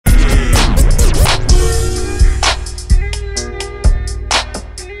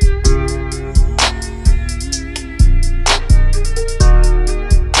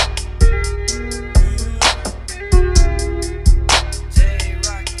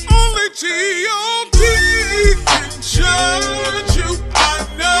G.O.D. can judge you, I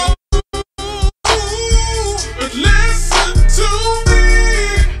know. But listen to me,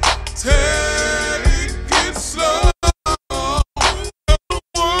 take it slow. Don't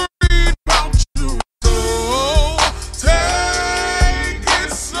worry about you, so take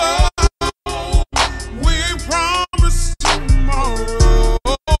it slow. We promise tomorrow,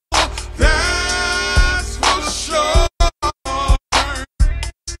 that's for sure.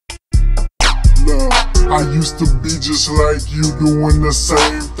 I used to be just like you, doing the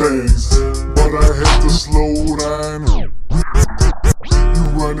same things, but I had to slow down. You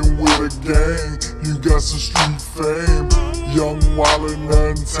running with a gang, you got some street fame. Young, wild and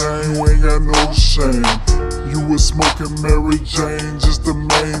untamed, you ain't got no shame. You was smoking Mary Jane just to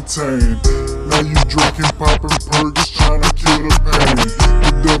maintain. Now you drinking, popping perks, trying to kill the pain.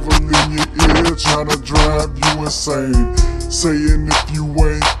 The devil in your ear, trying to drive you insane. Saying if you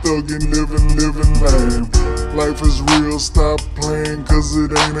ain't thuggin', living lame. Life is real, stop playing, cause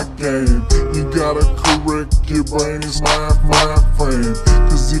it ain't a game. You gotta correct your brain, it's my frame.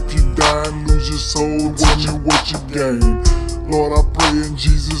 Cause if you die and lose your soul, what you gain? Lord, I pray in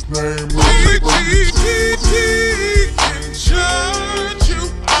Jesus' name. G.O.D. can judge you,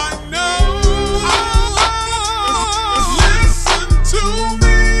 I know. Listen to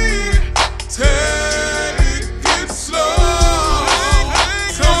me, take it slow.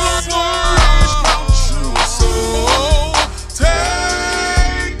 Don't worry about you, so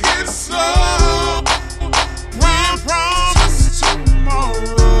take it slow. We promise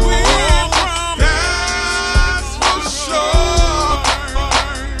tomorrow, that's for sure.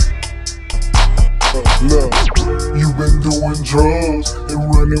 Look, you been doing drugs and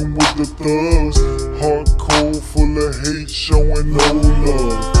running with the thugs. Heart cold, full of hate, showing no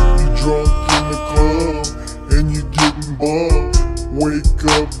love. You drunk in the club and you getting bugged. Wake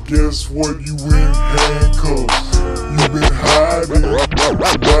up, guess what? You in handcuffs. You been hiding,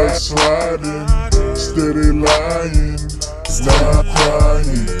 backsliding, steady lying, not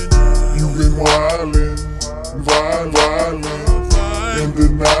crying. You been wildin', violent, and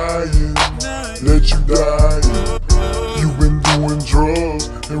denying that you dying. You been doing drugs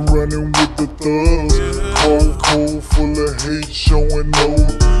and running with the thugs. Cold, full of hate, showing no.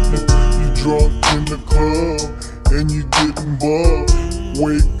 You drunk in the club and you getting bugged.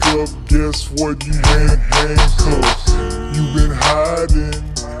 Wake up, guess what? You handcuffs. You been hiding,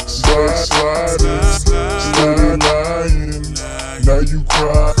 sliding, steady lying. Now you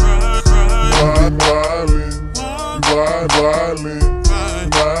cry. You been violent,